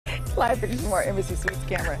Live pictures from our Embassy Suites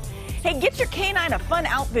camera. Hey, get your canine a fun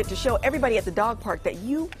outfit to show everybody at the dog park that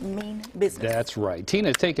you mean business. That's right.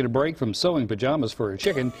 Tina's taking a break from sewing pajamas for her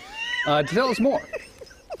chicken to tell us more.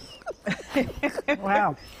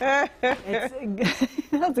 Wow.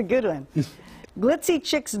 That's a good one. Glitzie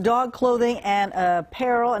Chicks Dog Clothing and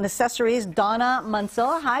Apparel and Accessories, Donna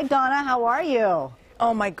Munsell. Hi, Donna. How are you?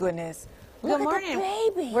 Oh, my goodness. Good morning.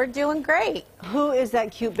 Baby. We're doing great. Who is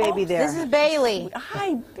that cute baby there? This is Bailey.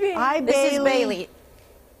 Hi, Bailey. Hi, Bailey. This is Bailey.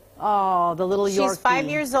 Oh, the little Yorkie. She's 5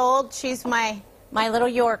 years old. She's my little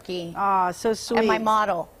Yorkie. Oh, so sweet. And my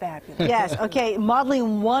model. Fabulous. Yes, okay,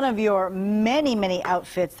 modeling one of your many, many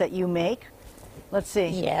outfits that you make. Let's see.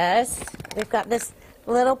 Yes. We've got this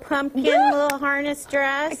little pumpkin little harness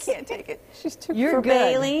dress. I can't take it. She's too You're for good.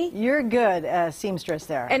 Bailey. You're good, seamstress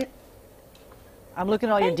there. And I'm looking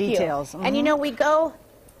at all your thank you. details. And you know, we go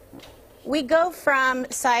from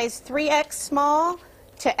size 3X small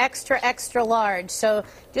to extra, extra large. So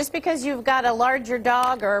just because you've got a larger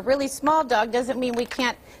dog or a really small dog doesn't mean we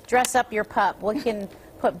can't dress up your pup. We can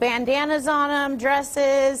put bandanas on them,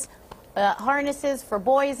 dresses, harnesses for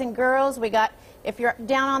boys and girls. We got, if you're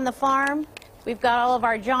down on the farm, we've got all of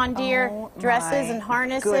our John Deere dresses and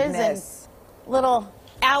harnesses and little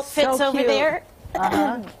outfits So over cute. there.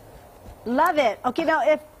 Love it. Okay, now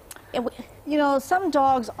if, you know, some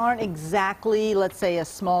dogs aren't exactly, let's say, a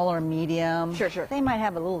small or medium. Sure, sure. They might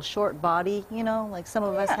have a little short body, you know, like some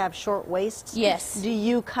of us have short waists. Yes. Do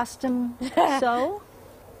you custom sew?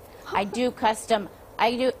 I do custom.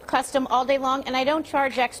 I do custom all day long, and I don't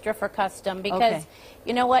charge extra for custom because,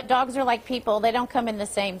 you know what, dogs are like people. They don't come in the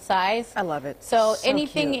same size. I love it. So, So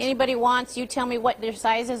anything cute. anybody wants, you tell me what their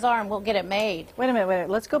sizes are, and we'll get it made. Wait a minute.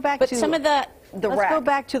 Let's go back But to some of the let's rack. go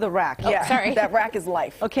back to the rack. Yeah, sorry. that rack is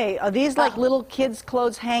life. Okay, are these like little kids'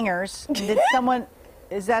 clothes hangers? Did someone,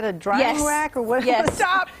 is that a drying Yes. rack or what? Yes.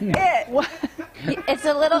 Stop it. it's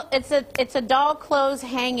a little it's a doll clothes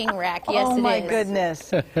hanging rack. Yes, Oh it my is.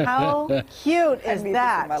 goodness. How cute I is need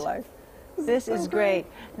that? this in my life. This is great.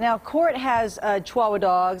 Now, Court has Chihuahua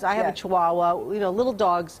dogs. I have a Chihuahua. You know, little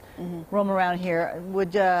dogs roam around here.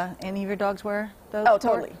 Would any of your dogs wear those? Oh, Court?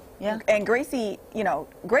 totally. Yeah. And Gracie, you know,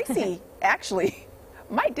 Gracie actually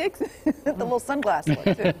might dig the little sunglass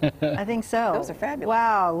one, too. I think so. Those are fabulous.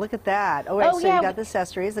 Wow, look at that. Oh, wait, Oh, so yeah. you got the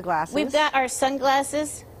accessories, the glasses. We've got our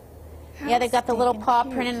sunglasses. Yeah, they've got the little paw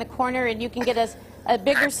print in the corner, and you can get a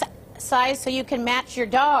bigger size so you can match your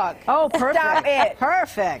dog. Oh, perfect. Stop it.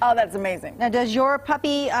 Perfect. Oh, that's amazing. Now, does your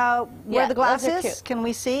puppy wear Yeah, the those are glasses? cute. Can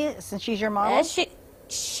we see, since she's your model?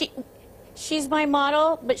 She's my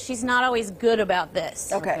model, but she's not always good about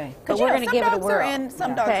this. Okay. But we're going to give it a Some dogs are whirl. in,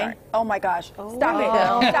 some dogs Okay. aren't. Oh, my gosh. Stop it.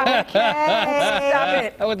 Oh. Stop it. Stop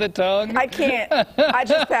it. With the tongue. I can't. I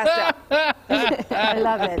just passed out. I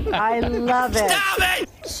love it. I love it.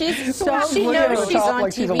 She's So she cute. knows she's Top on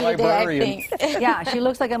like she's a TV today, I librarian. think. Yeah, she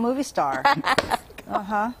looks like a movie star.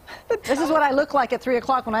 This is what I look like at 3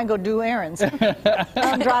 o'clock when I go do errands.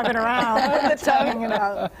 I'm driving around. The tongue hanging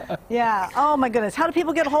out. Yeah. Oh, my goodness. How do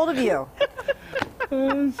people get a hold of you?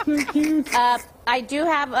 I do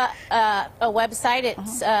have a website.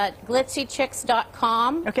 It's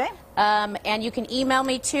glitziechicks.com. Okay. And you can email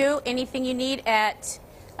me too. Anything you need at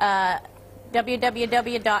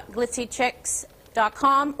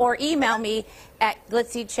www.glitziechicks.com or email me at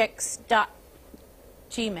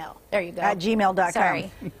glitziechicks.gmail. There you go. At gmail.com. Sorry.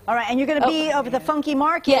 All right, and you're going to be over at the Funky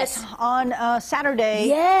Market Yes. on Saturday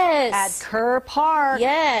Yes. at Kerr Park.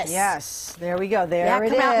 Yes. Yes. There we go. There Yeah, it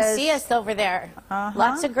is. come out and see us over there.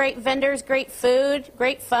 Lots of great vendors, great food,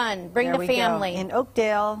 great fun. Bring There the we go. family. In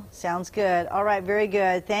Oakdale. Sounds good. All right, very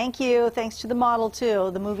good. Thank you. Thanks to the model,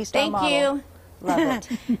 too, the movie star Thank model. you. Love it.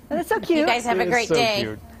 That's so cute. You guys have a great so day.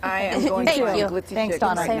 cute. I am going Thank to you. Glitzie Thanks, Chicks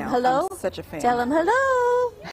Donna. right Say now. hello. I'm such a fan. Tell them hello.